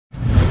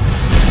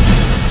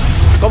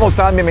¿Cómo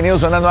están?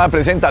 Bienvenidos a una nueva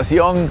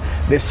presentación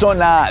de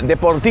Zona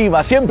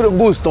Deportiva. Siempre un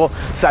gusto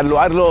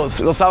saludarlos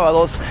los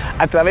sábados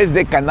a través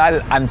de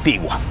Canal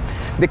Antigua.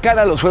 De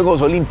cara a los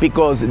Juegos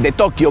Olímpicos de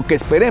Tokio, que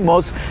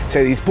esperemos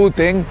se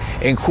disputen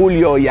en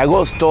julio y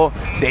agosto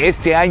de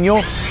este año,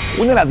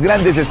 una de las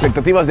grandes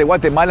expectativas de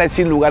Guatemala es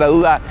sin lugar a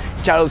duda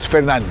Charles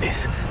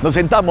Fernandez. Nos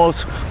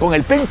sentamos con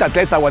el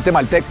pentatleta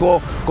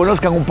guatemalteco,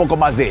 conozcan un poco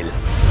más de él.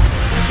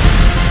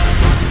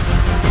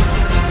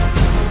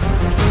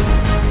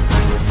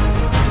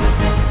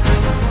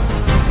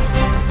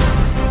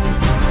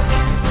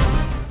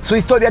 Su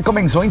historia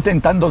comenzó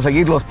intentando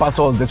seguir los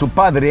pasos de su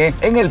padre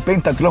en el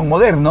pentatlón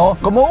moderno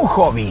como un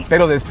hobby,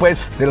 pero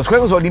después de los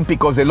Juegos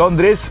Olímpicos de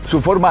Londres, su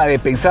forma de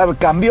pensar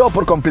cambió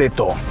por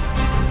completo.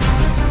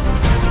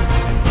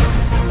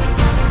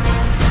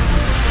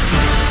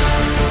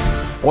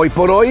 Hoy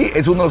por hoy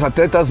es uno de los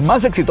atletas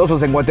más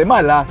exitosos en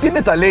Guatemala,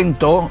 tiene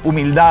talento,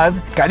 humildad,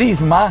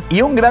 carisma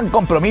y un gran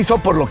compromiso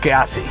por lo que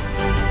hace.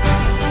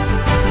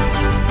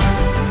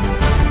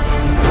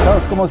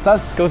 Charles, ¿cómo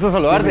estás? Qué gusto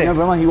saludarte.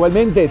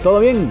 Igualmente,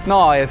 ¿todo bien?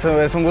 No, es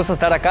un gusto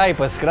estar acá y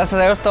pues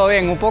gracias a Dios todo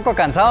bien. Un poco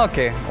cansado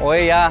que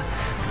hoy ya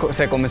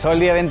se comenzó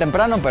el día bien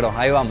temprano, pero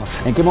ahí vamos.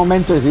 ¿En qué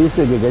momento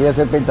decidiste que querías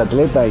ser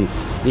pentatleta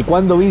y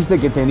cuándo viste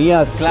que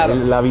tenías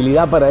la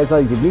habilidad para esa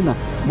disciplina?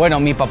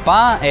 Bueno, mi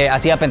papá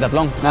hacía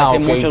pentatlón hace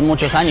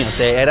muchos años.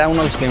 Era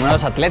uno de los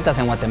primeros atletas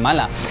en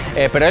Guatemala,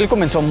 pero él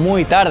comenzó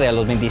muy tarde, a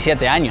los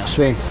 27 años.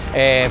 Sí.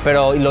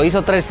 Pero lo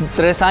hizo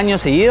tres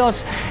años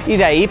seguidos y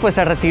de ahí pues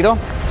se retiró.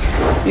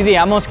 Y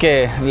digamos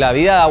que la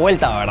vida da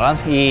vuelta, ¿verdad?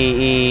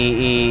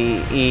 Y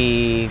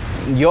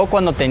yo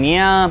cuando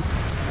tenía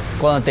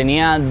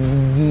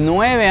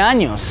 9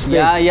 años, sí.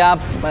 ya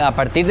a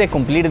partir de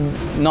cumplir,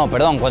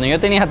 cuando yo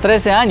tenía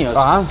 13 años,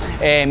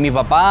 mi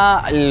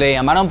papá le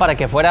llamaron para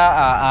que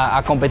fuera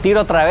a competir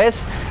otra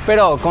vez,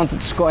 pero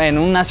en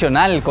un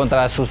nacional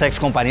contra sus ex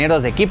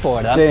compañeros de equipo,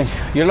 ¿verdad? Sí.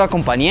 Yo lo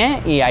acompañé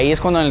y ahí es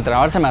cuando el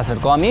entrenador se me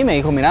acercó a mí y me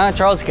dijo, mira,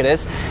 Charles,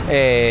 ¿querés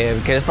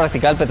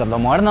practicar el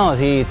pentatlón moderno?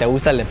 ¿Sí, te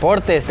gusta el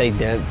deporte?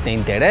 ¿Te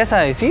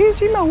interesa? Y sí,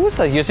 me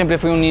gusta. Yo siempre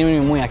fui un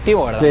niño muy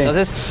activo, ¿verdad? Sí.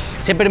 Entonces,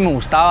 siempre me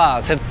gustaba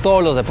hacer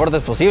todos los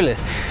deportes posibles.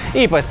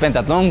 Y pues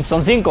pentatlón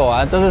son 5,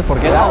 ¿verdad? Entonces, ¿por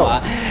qué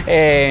no?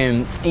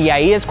 Y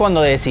ahí es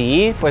cuando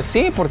decidí, pues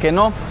sí, ¿por qué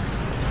no?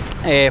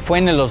 Fue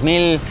en el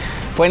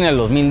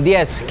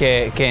 2010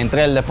 que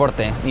entré al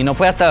deporte y no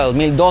fue hasta el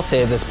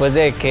 2012, después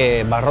de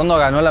que Barrondo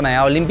ganó la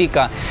medalla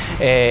olímpica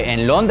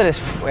en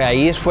Londres.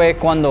 Ahí fue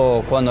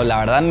cuando la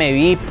verdad me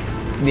vi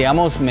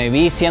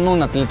siendo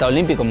un atleta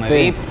olímpico, me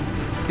vi,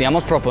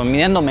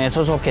 proponiéndome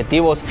esos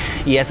objetivos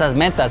y esas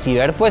metas y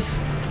ver pues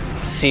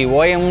si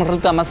voy en una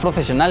ruta más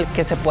profesional,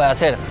 ¿qué se puede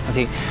hacer?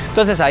 Así.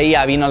 Entonces ahí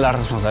ya vino la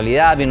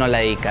responsabilidad, vino la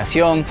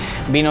dedicación,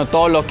 vino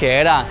todo lo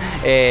que era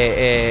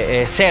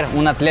ser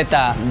un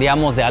atleta, de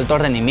alto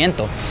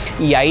rendimiento.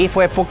 Y ahí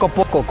fue poco a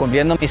poco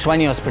cumpliendo mis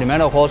sueños.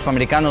 Primero Juegos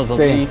Panamericanos,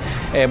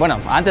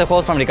 antes de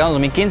Juegos Panamericanos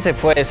 2015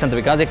 fue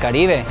Centroamericanos de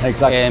Caribe.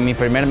 Mi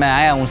primer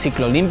medalla, un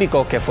ciclo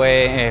olímpico que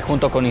fue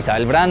junto con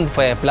Isabel Brand,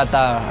 fue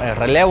plata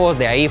relevos,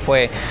 de ahí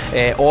fue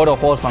oro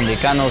Juegos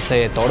Panamericanos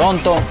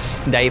Toronto,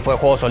 de ahí fue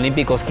Juegos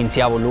Olímpicos 15º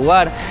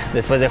lugar,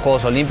 después de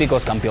Juegos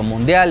Olímpicos campeón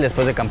mundial,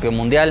 después de campeón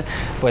mundial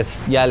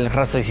pues ya el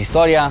resto es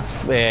historia,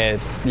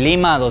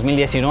 Lima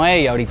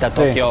 2019 y ahorita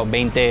Tokio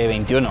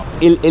 2021.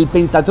 El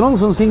pentatlón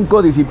son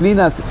 5 disciplinas,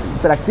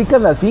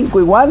 ¿practicas las 5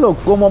 igual o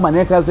cómo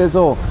manejas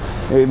eso?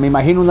 Me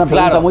imagino una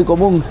pregunta muy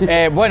común.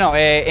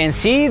 En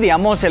sí,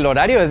 el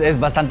horario es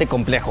bastante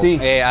complejo. Sí.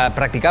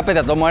 Practicar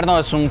pentatlón moderno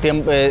es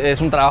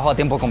un trabajo a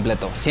tiempo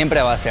completo.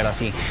 Siempre va a ser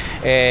así.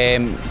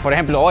 Por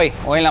ejemplo, hoy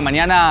en la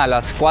mañana a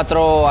las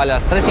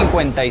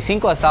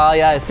 3:55 estaba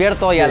ya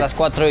despierto y a las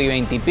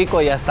 4:20 y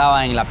pico ya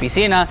estaba en la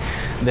piscina.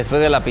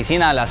 Después de la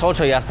piscina a las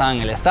 8 ya estaba en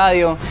el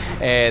estadio.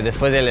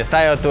 Después del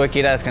estadio tuve que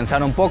ir a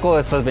descansar un poco,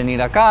 después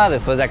venir acá.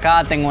 Después de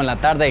acá tengo en la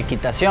tarde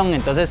equitación.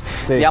 Entonces,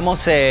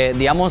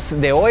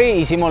 de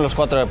hoy hicimos los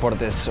 4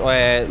 deportes.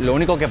 Lo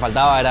único que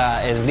faltaba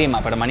era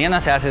esgrima, pero mañana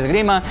se hace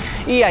esgrima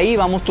y ahí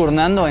vamos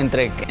turnando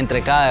entre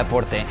cada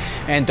deporte.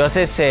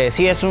 Entonces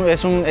sí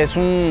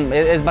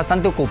es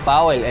bastante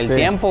ocupado el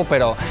tiempo,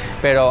 pero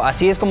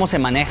así es como se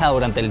maneja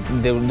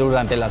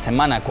durante la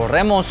semana.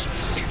 Corremos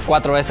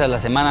 4 veces a la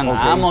semana,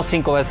 nadamos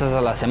 5 veces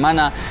a la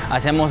semana,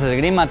 hacemos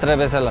esgrima 3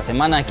 veces a la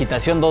semana,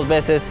 equitación 2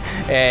 veces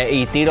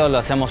y tiro lo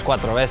hacemos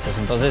 4 veces.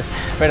 Entonces,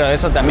 pero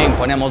eso también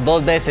ponemos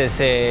 2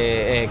 veces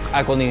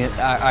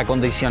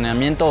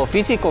acondicionamiento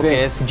físico,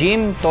 que es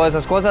gym, todas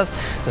esas cosas.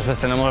 Después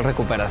tenemos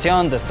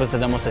recuperación, después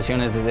tenemos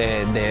sesiones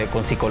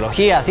con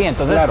psicología, así.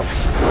 Entonces,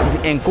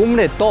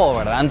 encumbre todo,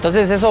 ¿verdad?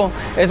 Entonces, eso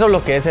es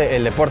lo que es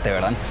el deporte,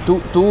 ¿verdad?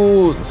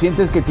 ¿Tú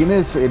sientes que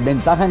tienes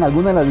ventaja en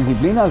alguna de las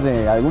disciplinas?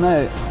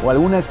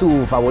 ¿Alguna es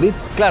tu favorita?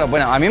 Claro,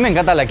 bueno, a mí me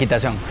encanta la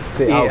equitación.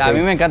 Sí, a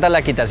mí me encanta la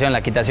equitación. La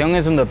equitación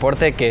es un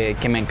deporte que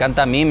me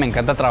encanta a mí, me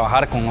encanta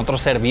trabajar con otro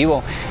ser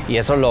vivo y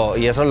eso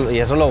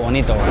es lo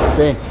bonito, ¿verdad?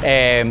 Sí.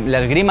 La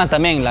esgrima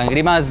también. la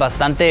esgrima es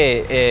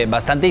bastante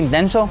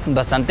intenso,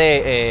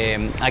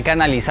 hay que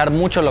analizar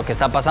mucho lo que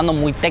está pasando,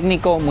 muy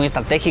técnico, muy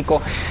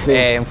estratégico, sí.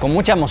 Con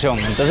mucha emoción.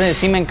 Entonces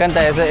sí me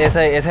encanta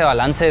ese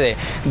balance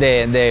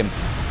de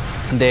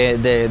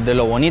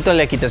lo bonito de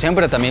la equitación,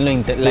 pero también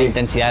la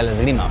intensidad de la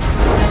esgrima.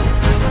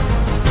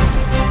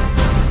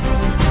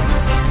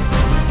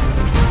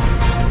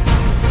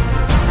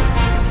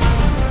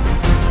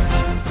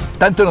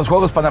 Tanto en los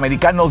Juegos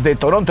Panamericanos de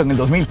Toronto en el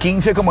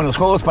 2015 como en los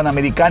Juegos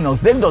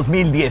Panamericanos del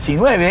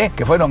 2019,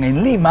 que fueron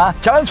en Lima,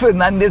 Charles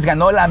Fernandez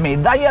ganó la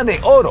medalla de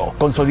oro,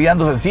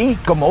 consolidándose así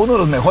como uno de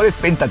los mejores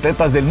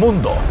pentatletas del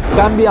mundo.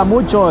 ¿Cambia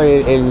mucho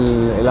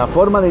la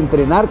forma de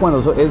entrenar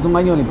cuando es un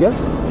año olimpial?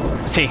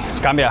 Sí,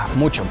 cambia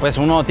mucho. Pues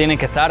uno tiene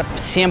que estar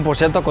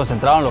 100%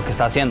 concentrado en lo que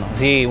está haciendo.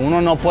 Sí,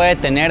 uno no puede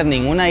tener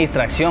ninguna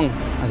distracción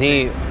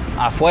así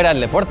afuera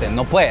del deporte,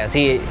 no puede,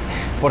 así.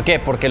 ¿Por qué?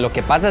 Porque lo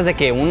que pasa es de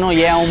que uno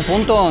llega a un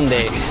punto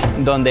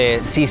donde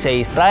si se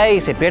distrae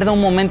y se pierde un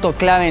momento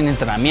clave en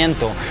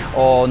entrenamiento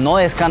o no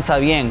descansa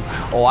bien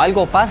o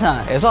algo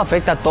pasa, eso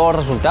afecta a todos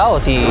los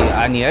resultados y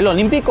a nivel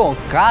olímpico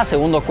cada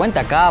segundo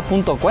cuenta, cada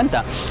punto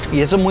cuenta y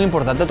eso es muy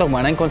importante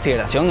tomar en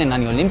consideración en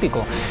año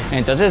olímpico.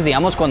 Entonces,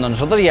 digamos, cuando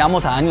nosotros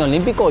llegamos a año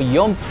olímpico,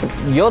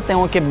 yo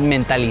tengo que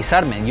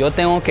mentalizarme, yo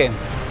tengo que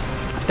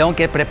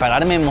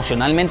prepararme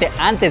emocionalmente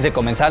antes de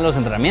comenzar los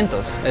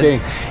entrenamientos. Sí.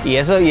 Y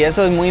eso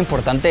es muy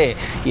importante,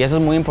 y eso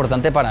es muy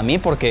importante para mí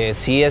porque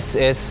sí es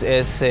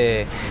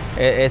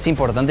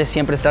importante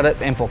siempre estar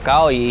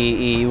enfocado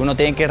y uno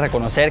tiene que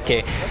reconocer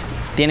que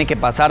tiene que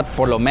pasar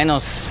por lo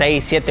menos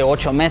 6, 7,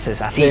 8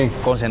 meses así, sí.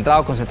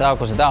 concentrado,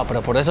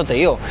 pero por eso te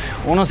digo,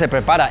 uno se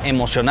prepara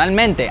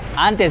emocionalmente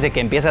antes de que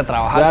empiece a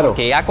trabajar, claro.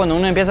 Porque ya cuando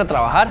uno empieza a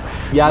trabajar,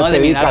 ya no te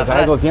dedicas a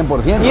algo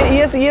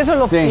 100%. Y eso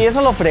es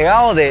lo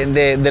fregado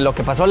de lo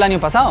que pasó el año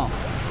pasado.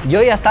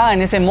 Yo ya estaba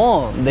en ese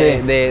modo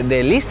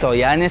de listo,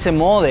 ya en ese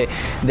modo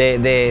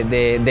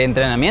de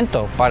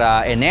entrenamiento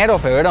para enero,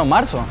 febrero,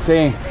 marzo.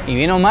 Sí. Y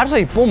vino marzo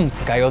y pum,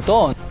 cayó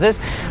todo. Entonces,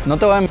 no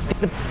te voy a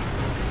mentir,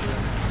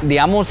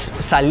 digamos,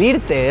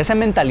 salirte de esa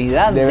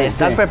mentalidad de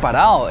estar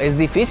preparado es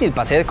difícil.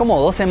 Pasé como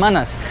 2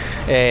 semanas,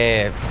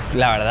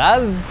 la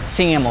verdad,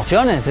 sin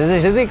emociones. Es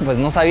decir, pues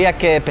no sabía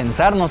qué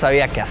pensar, no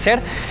sabía qué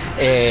hacer.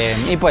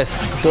 Y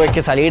pues tuve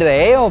que salir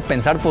de ello,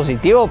 pensar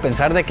positivo,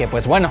 pensar de que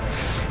pues bueno,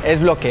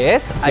 es lo que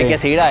es, hay que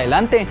seguir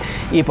adelante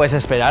y pues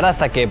esperar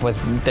hasta que pues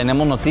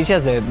tenemos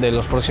noticias de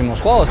los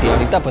próximos juegos. Y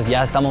ahorita pues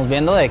ya estamos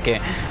viendo de que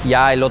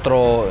ya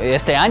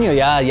este año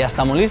ya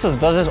estamos listos.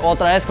 Entonces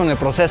otra vez con el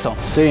proceso,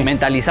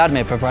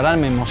 mentalizarme,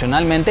 prepararme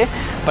emocionalmente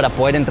para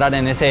poder entrar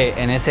en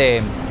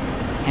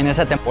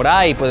esa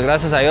temporada y pues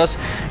gracias a Dios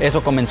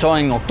eso comenzó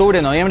en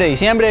octubre, noviembre,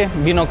 diciembre,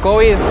 vino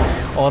COVID,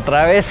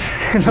 otra vez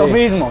lo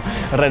mismo,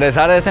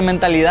 regresar a esa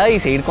mentalidad y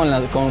seguir con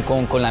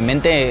la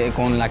mente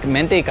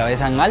y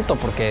cabeza en alto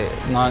porque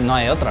no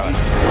hay otra, ¿verdad?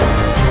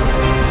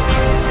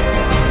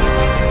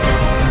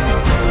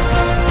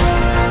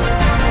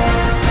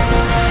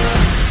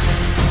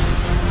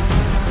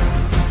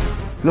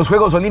 Los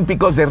Juegos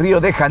Olímpicos de Río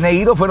de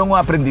Janeiro fueron un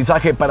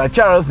aprendizaje para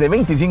Charles de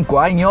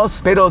 25 años,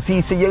 pero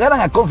si se llegaran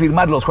a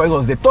confirmar los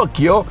Juegos de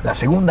Tokio, la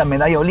segunda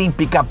medalla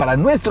olímpica para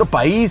nuestro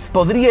país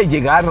podría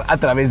llegar a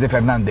través de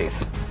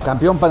Fernandez.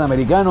 Campeón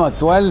panamericano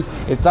actual,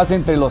 estás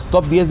entre los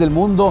top 10 del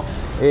mundo.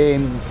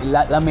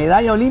 La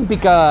medalla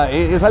olímpica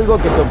es algo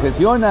que te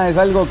obsesiona, es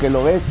algo que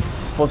lo ves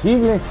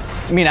posible.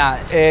 Mira,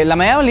 la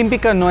medalla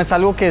olímpica no es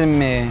algo que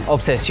me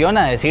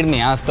obsesiona, decir,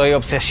 mira, estoy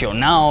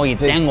obsesionado y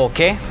tengo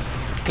que.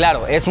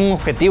 Claro, es un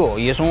objetivo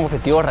y es un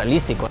objetivo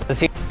realístico, es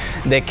decir,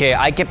 de que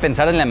hay que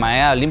pensar en la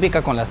medalla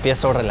olímpica con las pies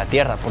sobre la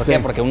tierra. ¿Por qué?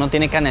 Porque uno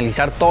tiene que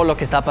analizar todo lo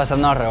que está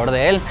pasando alrededor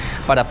de él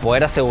para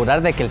poder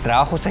asegurar de que el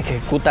trabajo se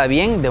ejecuta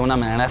bien de una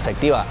manera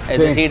efectiva. Es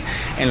decir,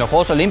 en los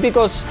Juegos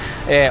Olímpicos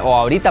o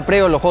ahorita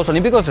previo a los Juegos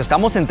Olímpicos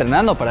estamos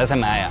entrenando para esa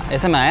medalla.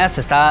 Esa medalla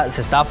se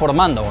está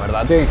formando,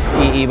 ¿verdad? Sí.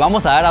 Y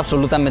vamos a dar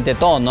absolutamente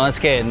todo. No es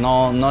que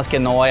no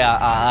voy a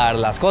dar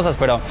las cosas,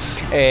 pero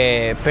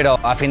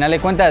a final de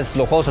cuentas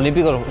los Juegos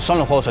Olímpicos son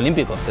los Juegos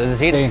Olímpicos. Es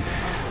decir,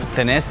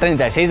 tenés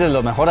 36 de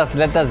los mejores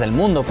atletas del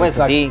mundo, pues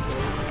así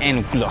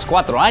en los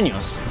 4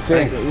 años,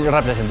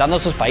 representando a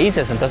sus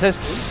países. Entonces,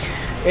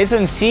 eso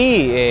en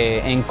sí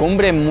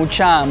encumbre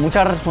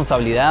mucha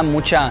responsabilidad,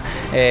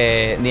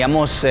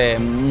 digamos,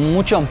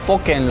 mucho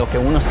enfoque en lo que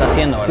uno está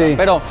haciendo, ¿verdad?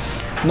 Pero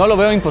no lo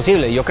veo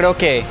imposible. Yo creo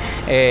que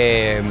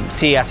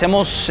si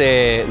hacemos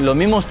los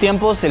mismos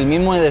tiempos, el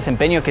mismo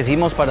desempeño que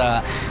hicimos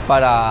para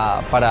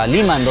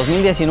Lima en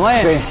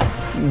 2019,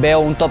 veo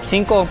un top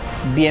 5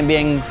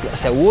 bien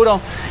seguro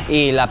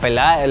y la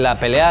pelea de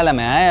la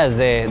medalla es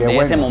de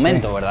ese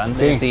momento, ¿verdad?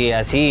 Entonces,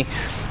 así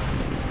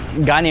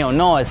gane o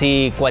no,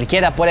 si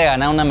cualquiera puede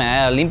ganar una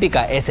medalla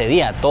olímpica ese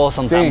día, todos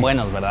son tan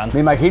buenos, ¿verdad?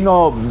 Me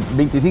imagino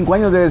 25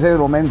 años debe ser el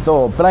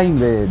momento prime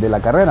de la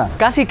carrera.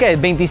 Casi que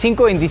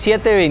 25,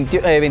 27,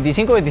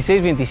 25,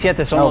 26,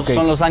 27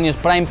 son los años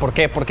prime. ¿Por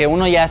qué? Porque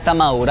uno ya está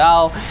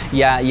madurado,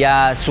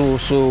 ya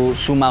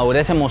su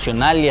madurez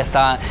emocional ya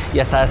está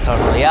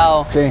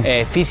desarrollado,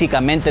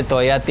 físicamente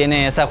todavía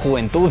tiene esa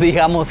juventud,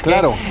 digamos,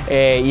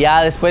 que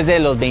ya después de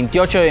los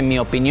 28, en mi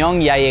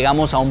opinión, ya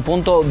llegamos a un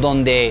punto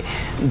donde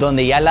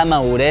ya la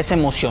madurez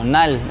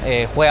emocional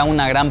juega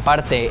una gran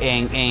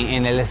parte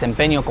en el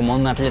desempeño como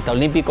un atleta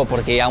olímpico,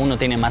 porque ya uno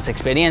tiene más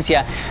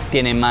experiencia,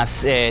 tiene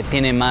más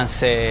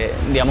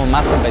digamos,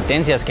 más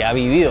competencias que ha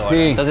vivido.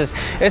 Entonces,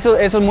 eso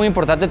es muy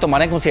importante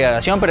tomar en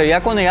consideración, pero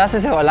ya cuando llegas a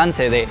ese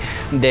balance de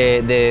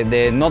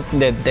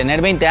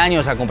tener 20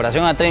 años a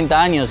comparación a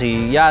 30 años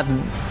y ya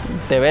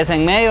te ves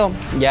en medio,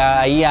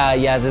 ya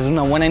es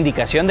una buena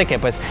indicación de que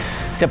pues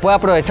se puede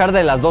aprovechar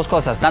de las dos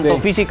cosas, tanto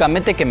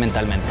físicamente que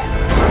mentalmente.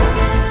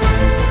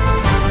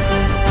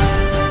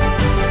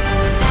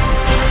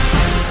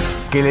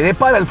 Que le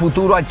depara el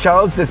futuro a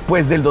Charles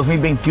después del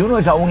 2021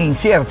 es aún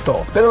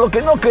incierto, pero lo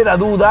que no queda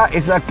duda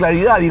es la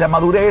claridad y la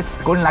madurez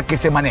con la que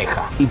se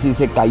maneja. Y si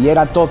se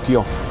cayera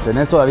Tokio,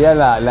 ¿tenés todavía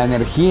la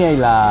energía y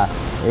la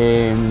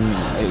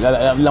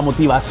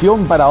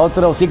motivación para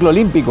otro ciclo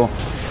olímpico?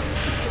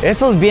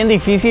 Eso es bien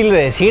difícil de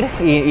decir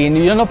y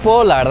yo no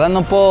puedo, la verdad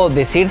no puedo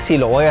decir si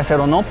lo voy a hacer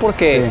o no,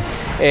 porque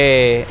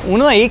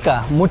uno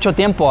dedica mucho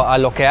tiempo a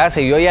lo que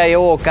hace. Yo ya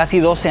llevo casi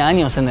 12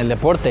 años en el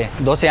deporte,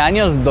 12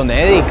 años donde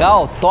he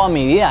dedicado toda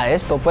mi vida a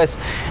esto, pues,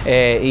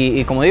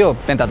 y como digo,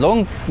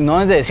 pentatlón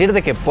no es de decir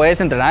de que puedes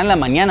entrenar en la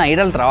mañana,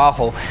 ir al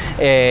trabajo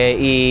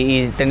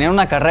y tener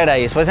una carrera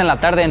y después en la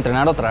tarde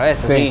entrenar otra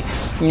vez, así,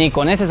 ni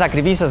con ese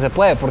sacrificio se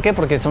puede. ¿Por qué?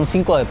 Porque son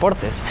 5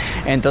 deportes.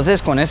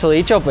 Entonces, con eso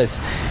dicho,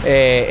 pues,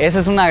 esa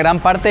es una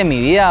gran parte de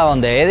mi vida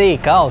donde he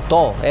dedicado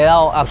todo, he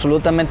dado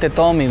absolutamente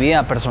toda mi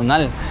vida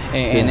personal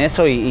en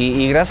eso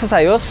y gracias a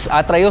Dios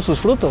ha traído sus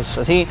frutos.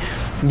 Así,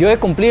 yo he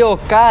cumplido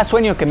cada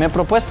sueño que me he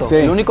propuesto.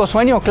 El único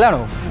sueño, claro,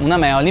 una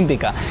medalla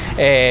olímpica,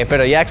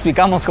 pero ya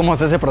explicamos cómo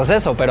es ese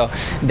proceso, pero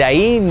de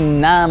ahí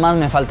nada más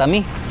me falta a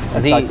mí.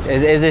 Así,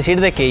 es decir,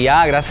 de que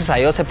ya gracias a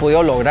Dios he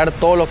podido lograr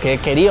todo lo que he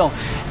querido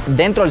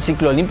dentro del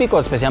ciclo olímpico,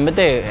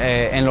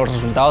 especialmente en los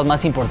resultados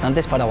más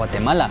importantes para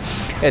Guatemala.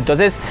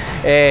 Entonces,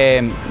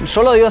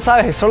 solo Dios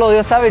sabe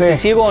si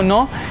sigo o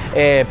no,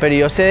 pero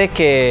yo sé de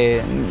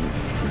que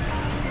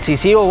si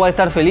sigo voy a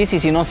estar feliz y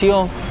si no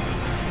sigo,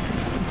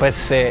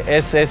 pues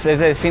es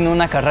el fin de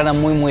una carrera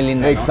muy, muy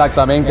linda, ¿no?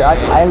 Exactamente.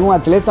 ¿Hay algún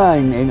atleta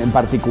en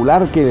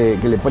particular que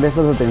le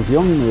prestas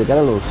atención de cara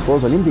a los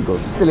Juegos Olímpicos?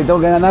 ¿Le tengo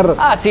que ganar?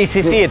 Sí.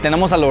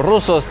 Tenemos a los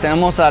rusos,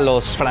 tenemos a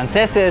los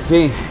franceses,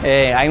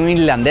 hay un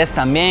irlandés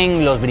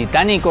también, los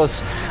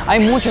británicos.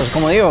 Hay muchos,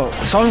 como digo,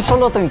 son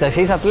solo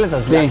 36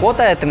 atletas. La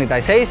cuota de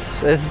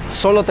 36 es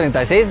solo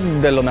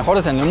 36 de los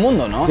mejores en el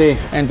mundo, ¿no?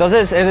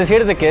 Entonces, es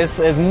decir, de que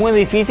es muy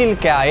difícil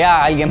que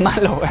haya alguien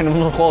malo en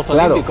unos Juegos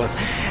Olímpicos.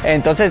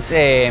 Entonces,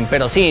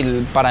 pero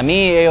sí, para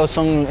mí ellos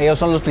son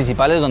los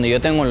principales donde yo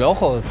tengo el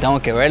ojo.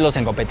 Tengo que verlos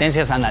en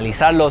competencias,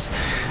 analizarlos,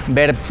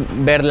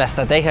 ver la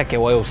estrategia que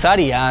voy a usar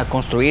y ya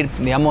construir,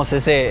 digamos,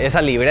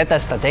 esa libreta de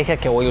estrategia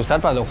que voy a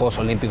usar para los Juegos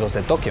Olímpicos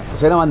de Tokio.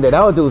 ¿Ser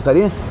abanderado te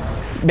gustaría?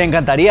 Me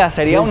encantaría,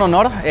 sería un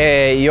honor.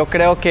 Yo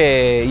creo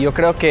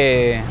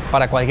que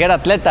para cualquier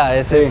atleta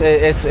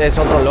es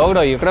otro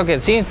logro. Yo creo que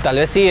sí, tal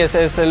vez sí,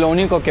 es lo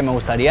único que me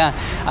gustaría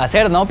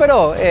hacer, ¿no?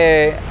 Pero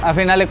a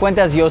final de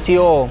cuentas yo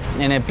sigo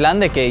en el plan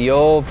de que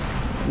yo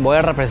voy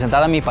a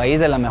representar a mi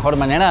país de la mejor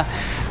manera,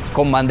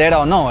 con bandera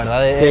o no,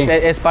 ¿verdad?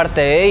 Es parte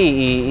de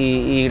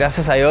y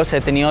gracias a Dios he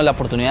tenido la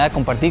oportunidad de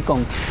compartir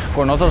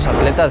con otros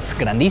atletas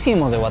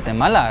grandísimos de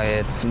Guatemala,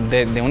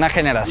 de una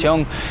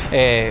generación,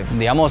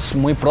 digamos,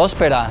 muy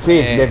próspera.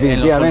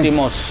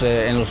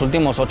 En los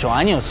últimos 8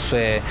 años,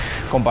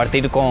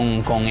 compartir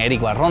con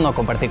Eric Barrono,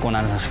 compartir con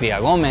Ana Sofía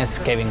Gómez,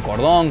 Kevin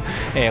Cordón,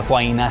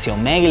 Juan Ignacio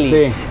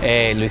Megli,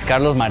 Luis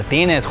Carlos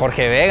Martínez,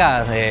 Jorge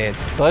Vega,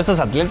 todos esos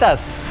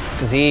atletas,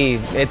 sí,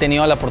 he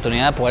tenido la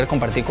oportunidad de poder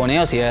compartir con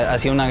ellos y ha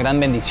sido una gran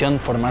bendición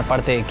formar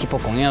parte de equipo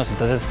con ellos.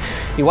 Entonces,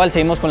 igual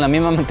seguimos con la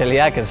misma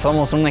mentalidad que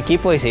somos un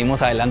equipo y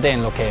seguimos adelante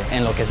en lo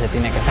que se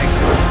tiene que hacer.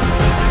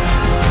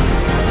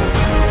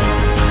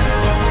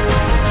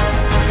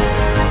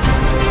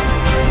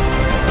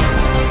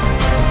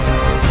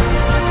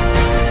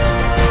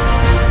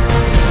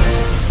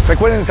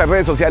 Recuerden nuestras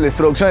redes sociales,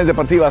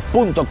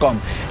 produccionesdeportivas.com.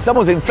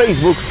 Estamos en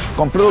Facebook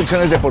con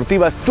Producciones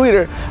Deportivas,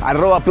 Twitter,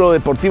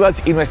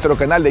 @ProDeportivas y nuestro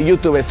canal de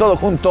YouTube es todo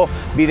junto,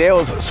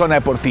 Videos Zona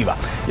Deportiva.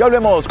 Ya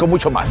volvemos con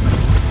mucho más.